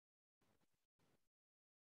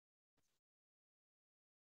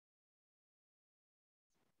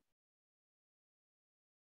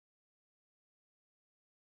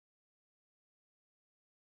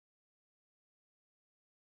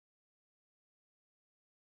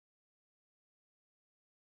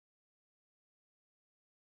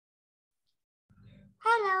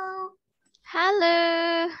Hello.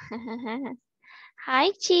 Hello.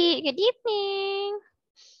 Hi, Chi. Good evening.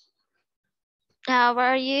 How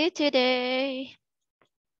are you today?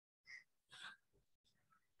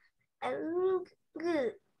 I'm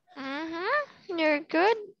good. You're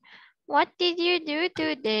good. What did you do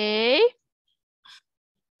today?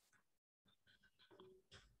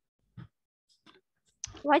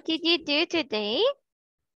 What did you do today?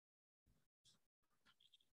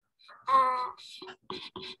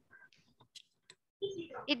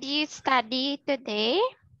 Did you study today?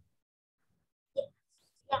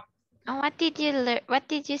 Yeah. And what did you learn? What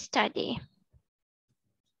did you study?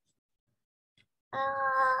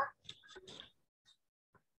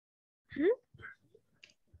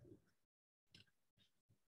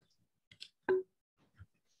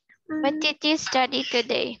 What did you study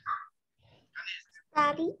today?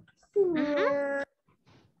 Study.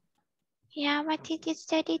 Yeah, what did you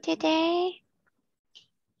study today?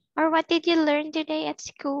 Or what did you learn today at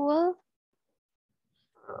school?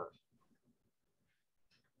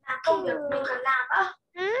 Công việc mình cần làm á.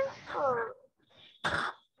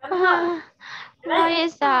 Why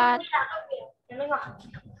is that?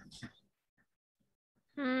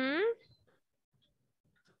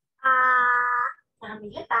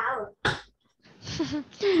 Mình hết tá rồi.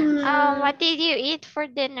 What did you eat for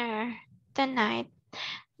dinner tonight?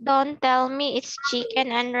 Don't tell me it's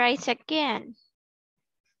chicken and rice again.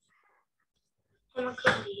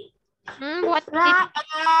 What Rice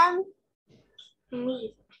and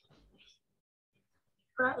meat.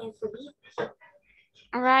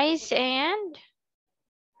 rice and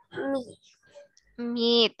Meat.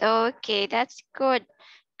 meat? Okay, that's good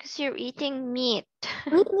because you're eating meat.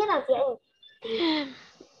 Meat nghĩa là gì anh?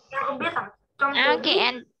 Em không biết à? Trong từ Okay, meat.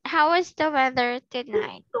 and how is the weather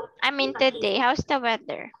tonight? I mean today, how's the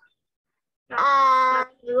weather?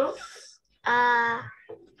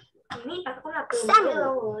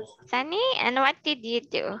 Sunny. Sunny? And what did you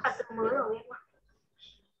do?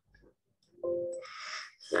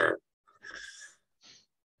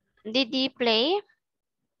 Did you play?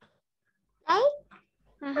 Play?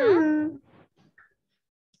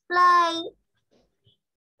 Play.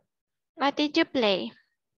 What did you play?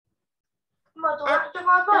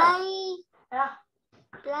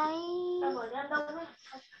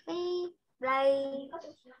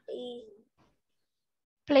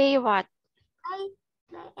 Play what? Play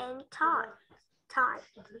and toy.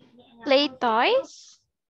 Play toys?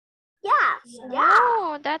 Yes.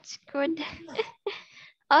 Oh, that's good.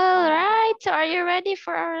 All right, so are you ready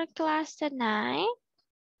for our class tonight?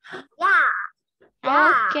 Yeah.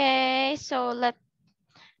 Okay, so let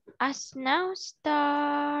us now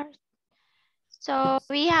start. So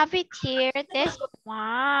we have it here, this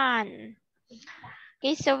one.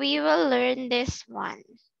 Okay, so we will learn this one.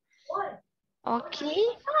 Okay.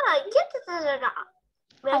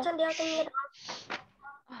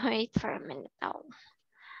 Wait for a minute now.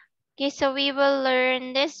 Okay, so we will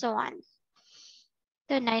learn this one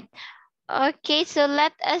tonight. Okay, so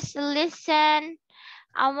let us listen.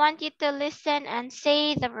 I want you to listen and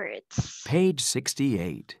say the words. Page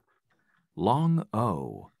 68. Long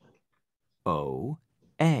O. O,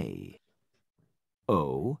 A.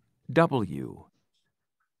 O, W.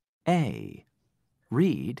 A.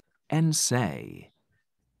 Read and say.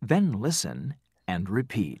 Then listen and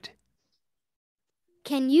repeat.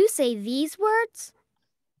 Can you say these words?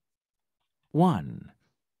 1.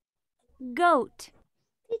 Goat.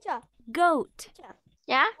 Teacher. Goat.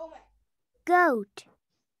 Yeah? Goat.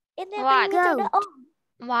 What? Goat.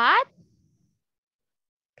 What?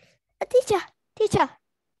 Teacher.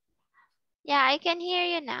 Yeah, I can hear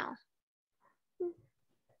you now.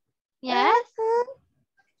 Yes?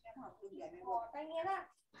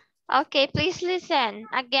 Okay, please listen.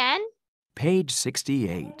 Again. Page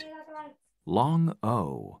 68. Long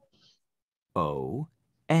O. O,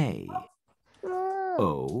 A.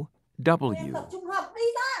 O, W.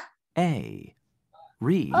 A.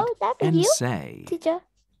 Read and say. Teacher.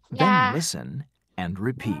 Then Yeah. listen and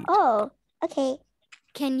repeat. Oh, okay.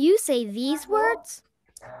 Can you say these words?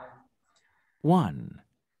 1.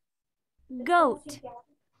 Goat.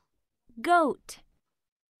 Goat.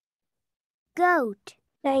 Goat.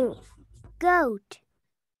 Goat.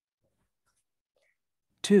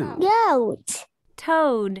 2. Goat.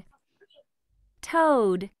 Toad.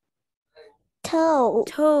 Toad. Toe.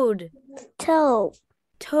 Toad. Toe.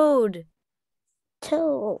 Toad.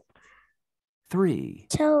 Toe. 3.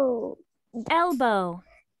 Toe. Elbow.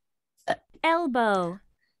 Elbow.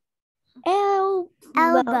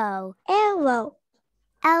 Elbow. Elbow.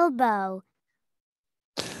 Elbow.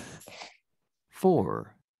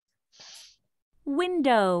 4.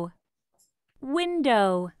 Window.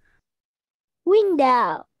 Window.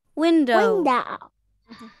 Window. Window. Window.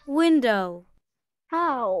 Window.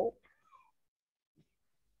 How?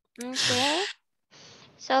 Okay.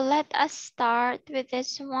 So let us start with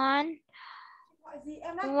this one.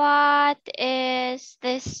 What is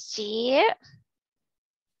this, Chi?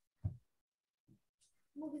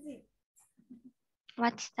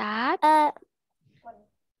 What's that?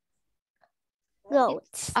 Goat.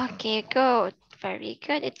 Okay, goat. Very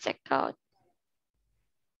good. It's a goat.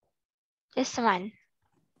 This one.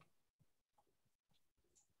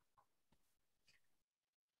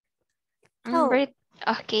 Toad.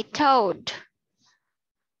 Okay, toad.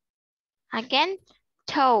 Again,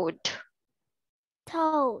 toad.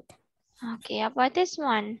 Toad. Okay, how about this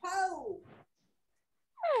one?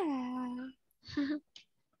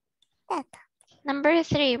 Number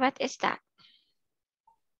 3, what is that?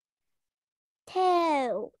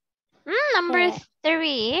 Tail. Number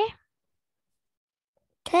 3,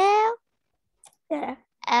 Tail. Yeah.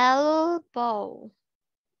 elbow.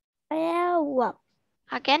 Elbow.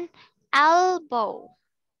 Again, elbow.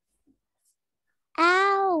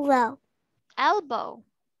 Elbow. Elbow.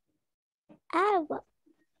 Elbow.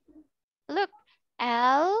 Look,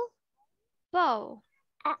 elbow.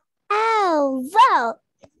 Elbow.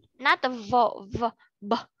 Not a b.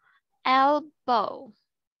 Elbow.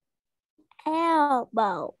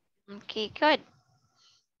 Elbow. Okay, good.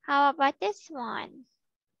 How about this one?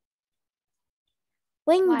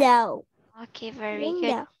 Window. What? Okay, very Window.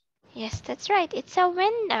 good. Yes, that's right. It's a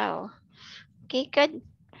window. Okay, good.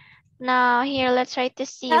 Now here, let's try to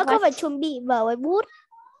see Nó có phải chuẩn bị vở với bút.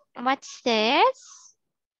 what's this?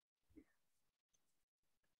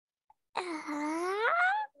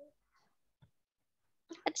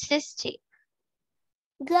 What's this, G?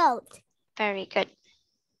 Goat. Very good.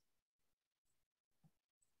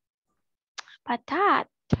 Patat.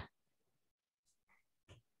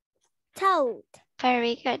 Toad.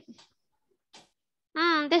 Very good.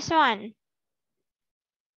 This one.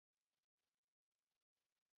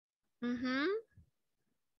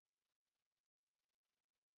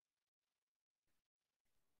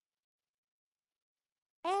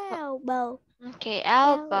 Elbow. Okay,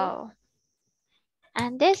 elbow.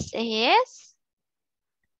 And this is?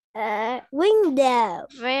 Window.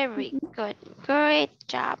 Very good. Great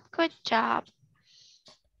job. Good job.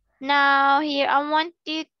 Now here, I want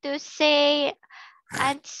you to say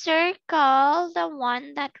and circle the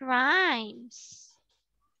one that rhymes.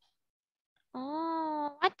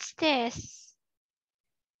 Oh, what's this?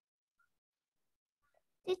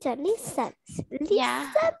 Teacher, listen.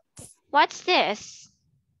 Yeah. What's this?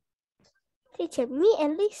 Teacher, me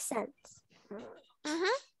and listen.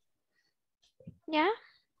 Yeah.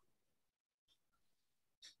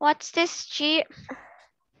 What's this, G?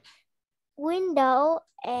 Window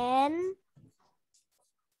and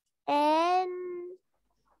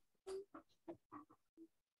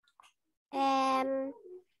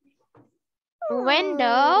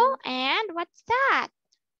window and what's that?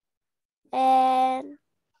 And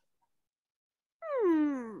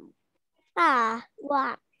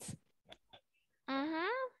what?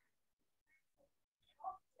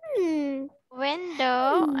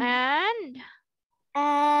 Window and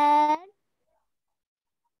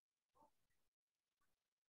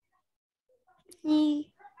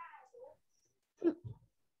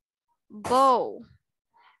bow.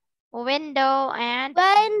 Window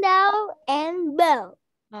and bow.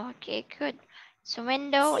 okay, good. So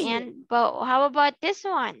window and bow. How about this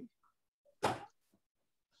one?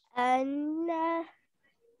 And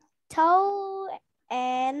toe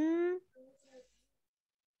and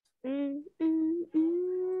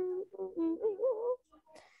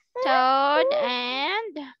Toad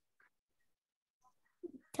and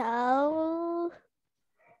toe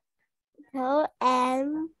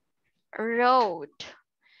and road.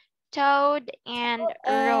 Toad and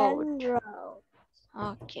road. road.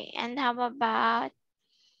 Okay, and how about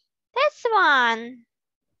this one?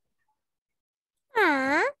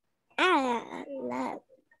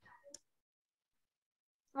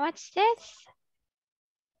 What's this?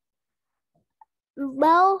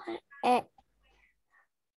 Bow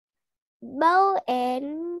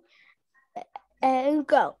and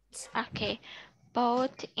goat. Okay,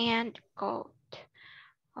 boat and goat.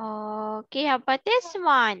 Okay, how about this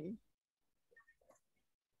one?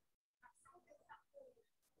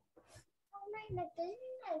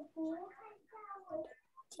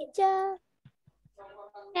 Teacher.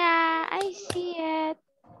 Yeah, I see it.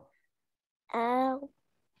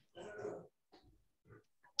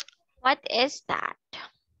 What is that?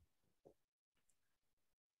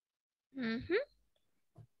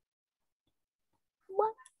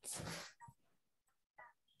 What?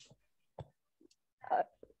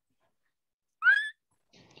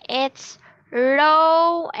 It's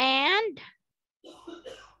row and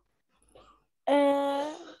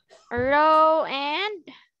row and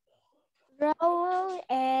row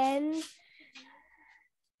and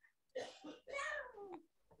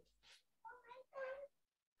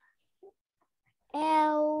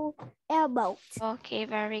elbow. okay,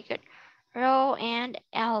 very good. Row and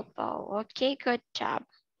elbow. Okay, good job.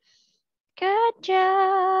 Good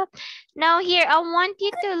job. Now here, I want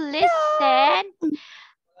you to listen.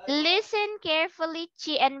 Listen carefully,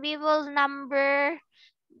 Chi, and we will number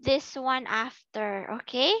this one after,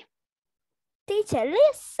 okay? Teacher,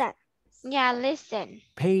 listen. Yeah, listen.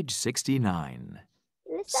 Page 69.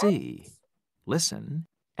 C. Listen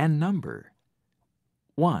and number.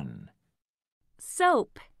 1,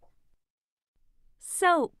 Soap.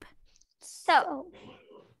 Soap. So,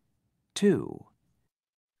 2,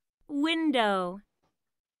 Window.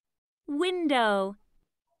 Window.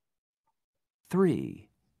 3,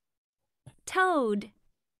 Toad.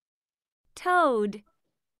 Toad.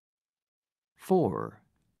 4,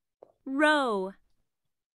 Row.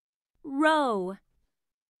 Row.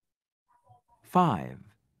 5,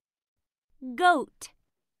 Goat.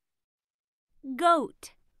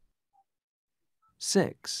 Goat.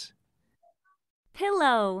 6,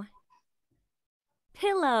 Pillow.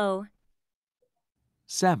 Pillow.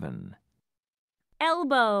 7,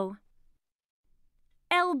 Elbow.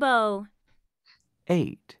 Elbow.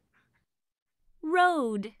 8,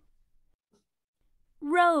 Road.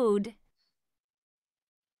 Road.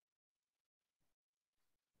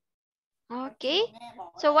 okay.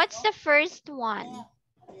 So what's the first one?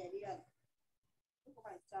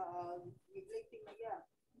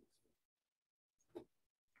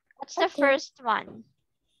 What's the first one?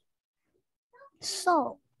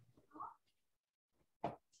 So,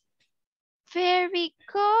 Very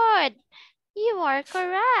good. You are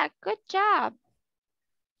correct. Good job.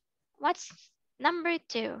 What's number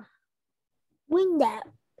 2? window.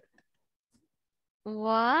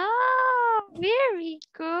 Wow, very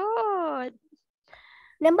good.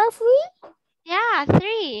 Number 3, Yeah,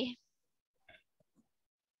 3.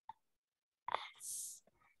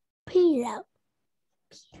 pillow.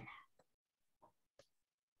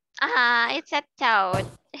 It's a toad.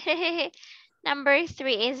 Number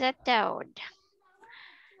 3 is a toad.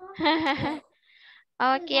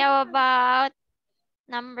 Okay, how about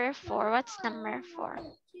number 4? What's number 4?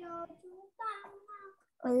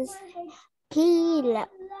 Pillow.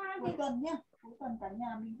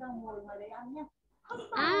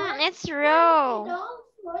 It's row.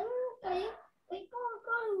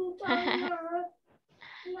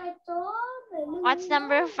 What's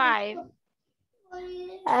number 5?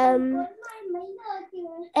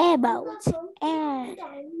 Elbow.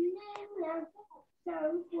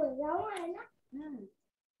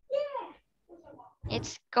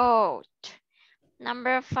 It's goat.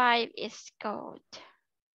 Number 5 is goat.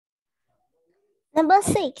 Number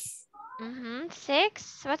 6,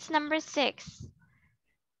 6. What's number 6?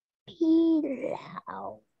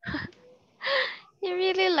 pillow. You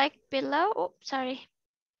really like pillow? Oh, sorry.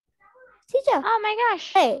 Teacher, Oh my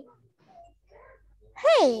gosh. hey,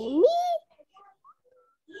 me.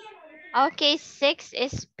 Okay, 6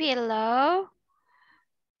 is pillow.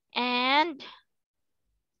 And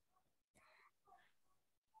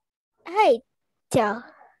Hey, teacher.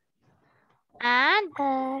 and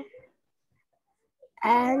elbow.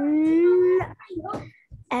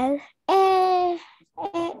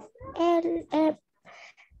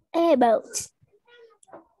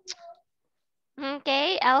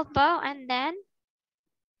 okay, elbow, and then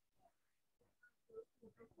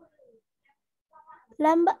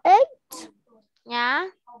Number 8, yeah.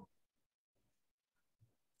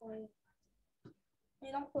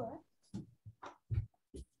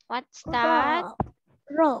 What's that?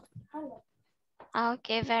 rope.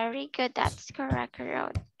 Okay, very good. That's correct,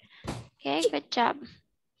 road. Okay, good job.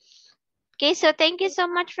 Okay, so thank you so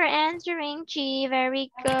much for answering, Chi.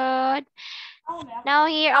 Very good. Now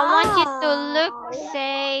here, I want you to look,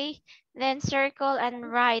 say, then circle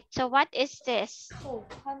and write. So what is this?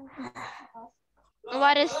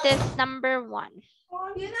 What is this number 1?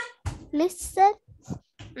 Listen.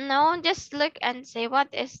 No, just look and say, what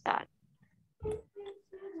is that?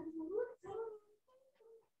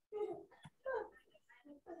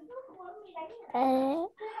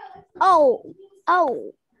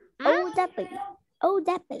 Dappy.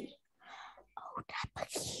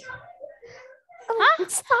 Huh?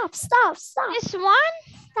 Stop. This one?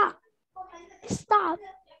 Stop.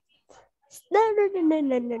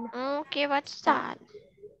 No. Okay, what's that?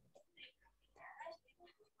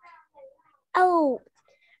 O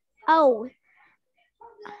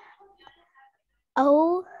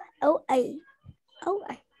O-A.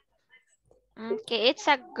 O-A. Okay, it's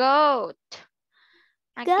a goat.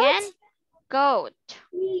 Again, goat.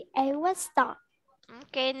 A what's that?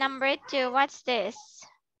 Okay, number 2, what's this?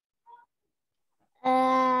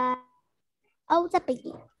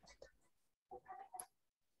 O-W.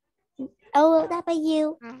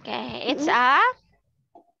 O-W. Okay, it's a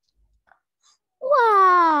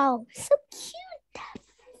Wow, so cute.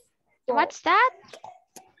 what's that?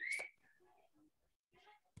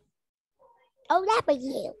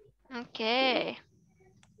 O-W. Okay.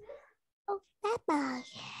 O-W.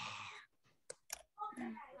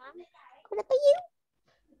 O-W.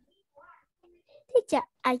 Teacher,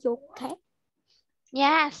 are you okay?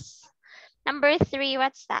 Yes. Number 3,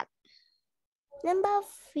 what's that? Number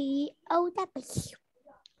 3, O-W.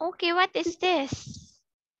 Okay, what is this?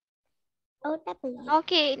 O-W.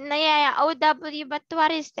 Okay, yeah, OW, but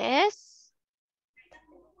what is this?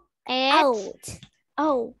 It's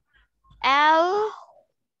O. L.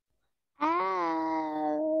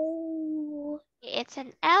 O. It's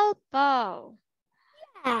an elbow.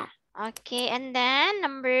 Yeah. Okay, and then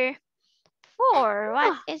number 4,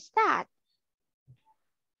 what is that?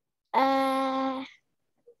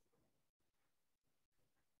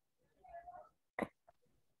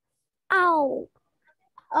 O.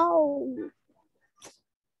 O.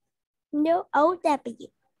 No, O-W.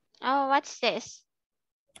 Oh, what's this?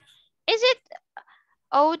 Is it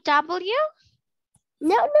OW?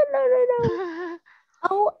 No.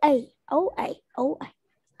 O-A. O-A. O-A.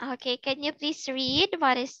 Okay, can you please read?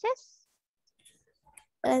 What is this?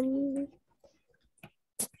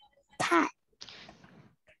 Cat.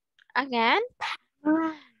 Again?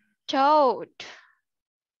 Toad.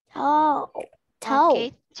 Toe.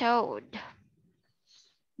 Okay, toad.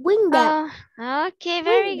 Window. Okay,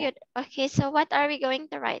 very Window. good. Okay, so what are we going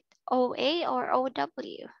to write? OA or OW?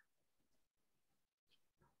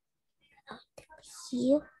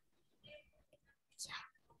 Here.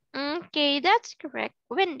 Okay, that's correct.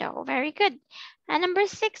 Window, very good. And number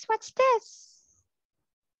 6, what's this?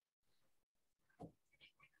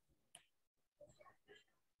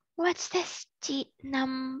 What's this?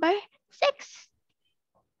 Number 6.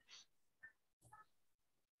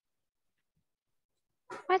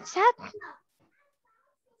 What's that?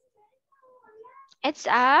 It's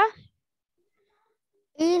a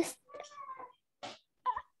Is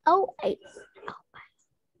O-A.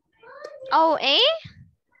 OA?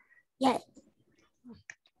 Yes.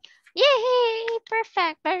 Yay!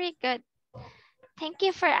 Perfect. Very good. Thank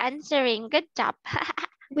you for answering. Good job.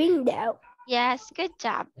 Window. Yes, good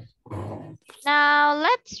job. Now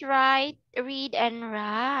let's read and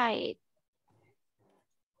write.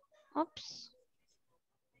 Oops.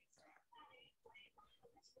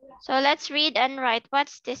 So let's read and write.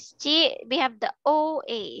 What's this? We have the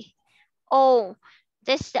OA. O.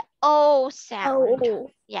 This is the O sound. O.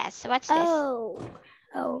 Yes, what's this? O.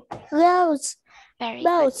 O. Rose. Very good.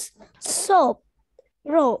 Rose. Soap.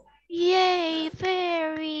 Rope. Yay,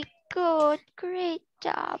 very good. Great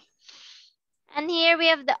job. And here we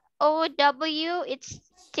have the OW. It's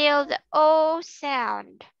still the O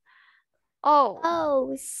sound. O.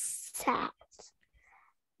 O. Sat.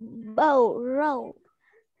 Bow. Roll.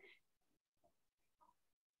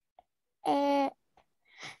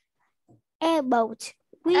 Airboat.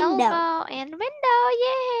 Window. Elbow and window.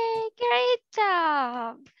 Yay, great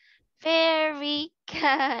job. Very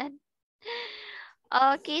good.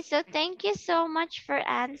 Okay, so thank you so much for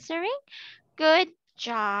answering. Good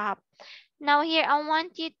job. Now here, I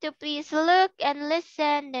want you to please look and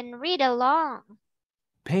listen and read along.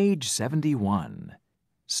 Page 71.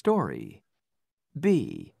 Story.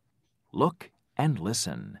 B. Look and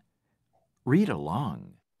listen. Read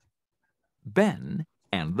along. Ben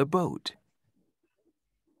and the boat.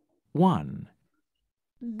 1.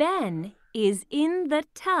 Ben is in the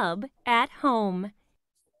tub at home.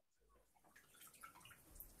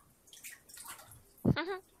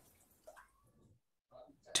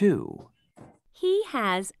 2. He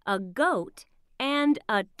has a goat and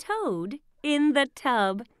a toad in the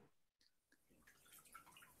tub.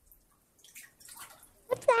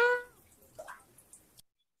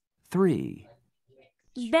 3.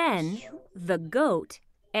 Ben, the goat,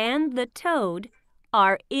 and the toad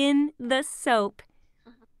are in the soap.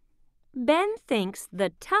 Ben thinks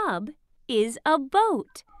the tub is a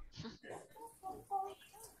boat.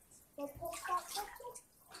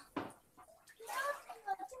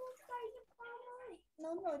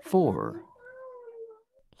 4.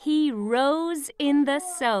 He rows in the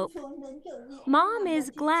soap. Mom is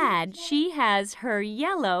glad she has her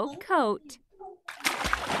yellow coat.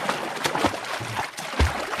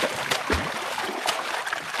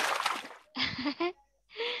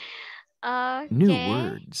 New Okay.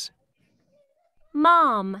 words.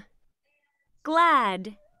 Mom.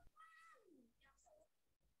 Glad.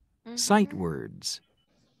 Sight words.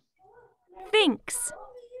 Thinks.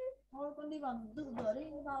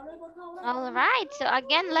 All right. So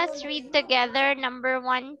again, let's read together number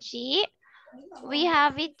 1G. We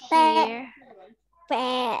have it here.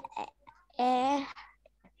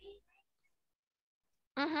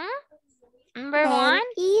 Number 1.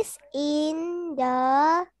 Is in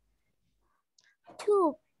the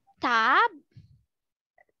tube. Tab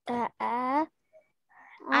At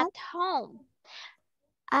at home.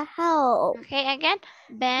 home. Okay, again.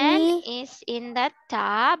 Ben is in the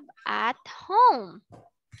tub at home.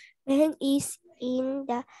 Ben is in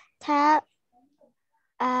the tub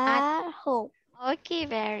at home. Okay,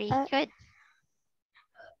 very good.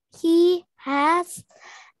 He has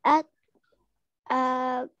a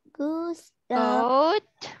goose. Goat.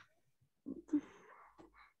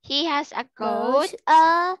 He has a goat.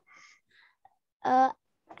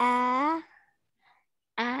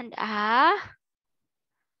 And a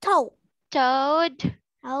Toad. toad.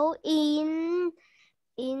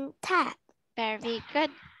 In tap. Very good.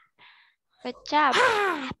 Good job.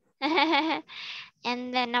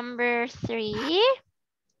 And then number 3.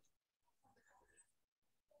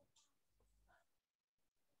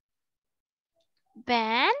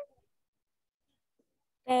 Ben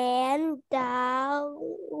down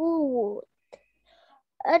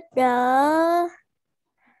at the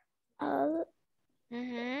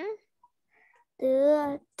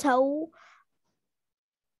toad.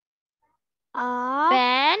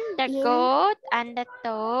 Ben, the goat, and the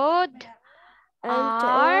toad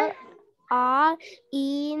are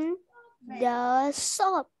in the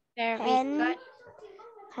soap. very good.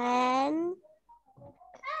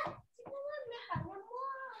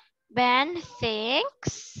 Ben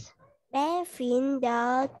thinks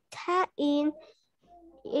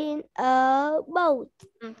in a boat.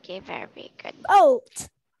 okay, very good. Boat.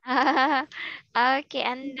 Okay,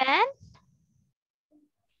 and then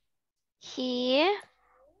here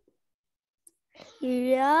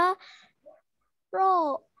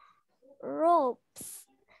ropes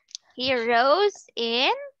he rows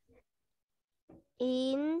in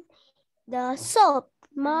the soap.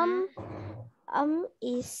 Mom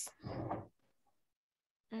is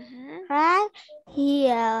right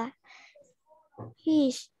here.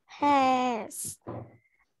 He has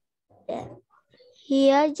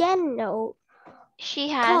here yellow. She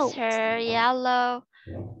has coat. her yellow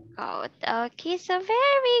coat. Okay, so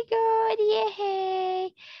very good.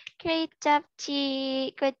 Yay. Great job,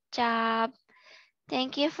 Chi. Good job.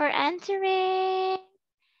 Thank you for answering.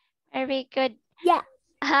 Very good. Yeah.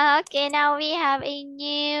 Okay, now we have a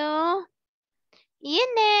new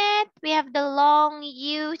unit. We have the long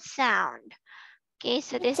U sound. Okay,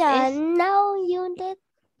 so this is no unit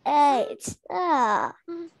 8.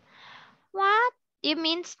 what? You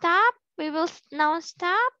mean stop? We will now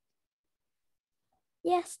stop?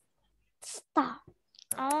 Yes, stop.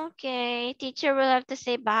 Okay, teacher will have to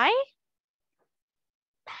say bye.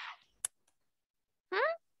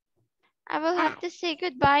 I will have to say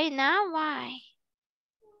goodbye now. Why?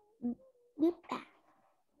 Goodbye.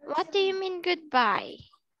 What do you mean goodbye?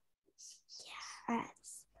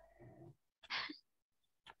 Yes.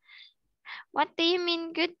 What do you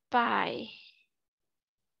mean goodbye?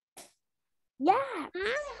 Yeah.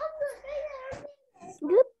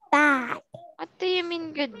 Goodbye. What do you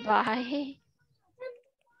mean goodbye?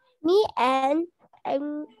 Me and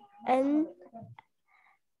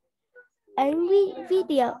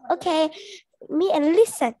video. Okay. Me and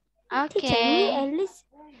listen. Teacher, me Okay. and listen.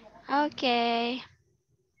 Okay.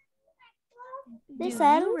 Do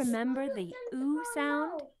you remember the oo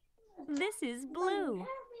sound? This is blue.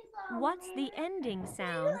 What's the ending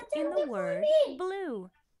sound in the word blue?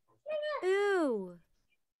 Ooh.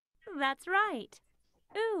 That's right.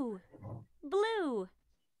 Ooh. Blue.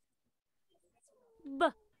 B.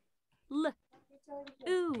 L.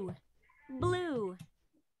 Ooh. Blue.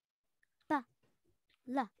 B.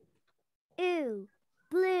 L. Ooh.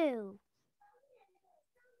 Blue.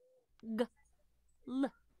 G.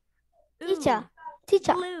 L. Teacher.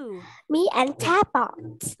 Teacher. Blue. Me and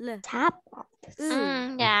tablets. Tablets.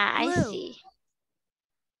 Yeah, I Blue. see.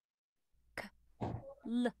 K.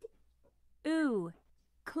 L. Ooh.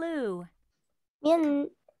 Clue. Me and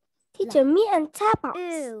teacher. Me and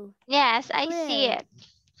tablets. Yes, I see it.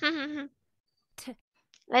 T.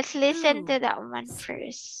 Let's listen Ooh. to that one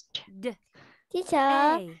first. D. Teacher.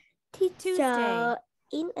 A. Teacher. Tuesday.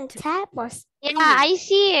 In a tablets. Yeah, I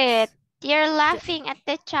see it. You're laughing at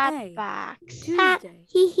the chat A. box. Tuesday.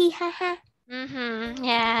 He ha ha.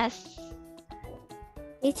 Yes.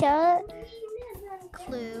 Teacher.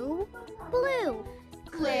 Clue, blue.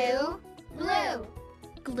 Clue, blue.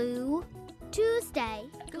 Glue, Tuesday.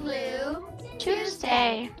 Glue,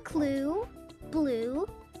 Tuesday. Clue, blue.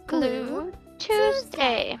 Glue.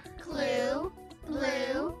 Tuesday. Clue,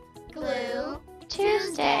 blue. Glue,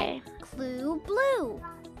 Tuesday. Clue, blue.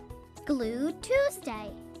 Glue,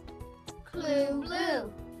 Tuesday. Clue,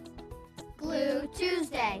 blue. Glue,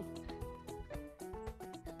 Tuesday.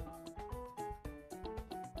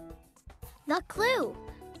 The clue.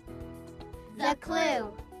 The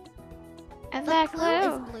clue. And The the clue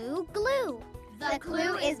is clue. blue glue. The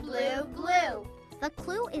clue is blue glue. The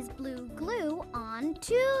clue is blue glue on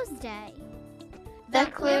Tuesday. The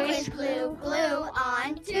The clue is blue glue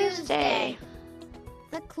on Tuesday.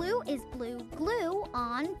 The clue is blue glue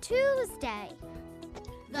on Tuesday.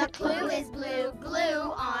 The clue is blue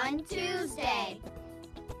glue on Tuesday.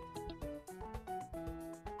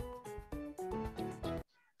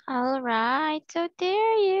 All right, so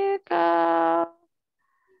there you go.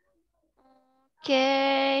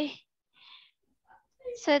 Okay.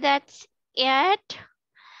 So that's it.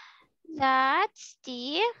 That's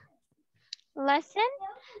the lesson.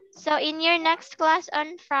 So in your next class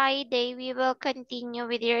on Friday, we will continue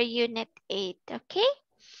with your Unit 8, okay?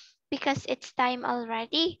 Because it's time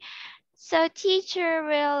already. So teacher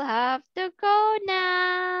will have to go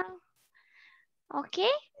now.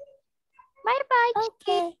 Okay? Bye-bye.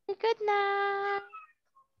 Okay. Good night.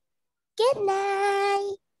 Good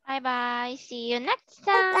night. Bye-bye. See you next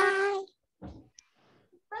time.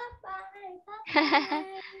 Bye-bye.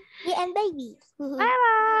 Me and baby.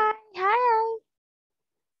 Bye-bye.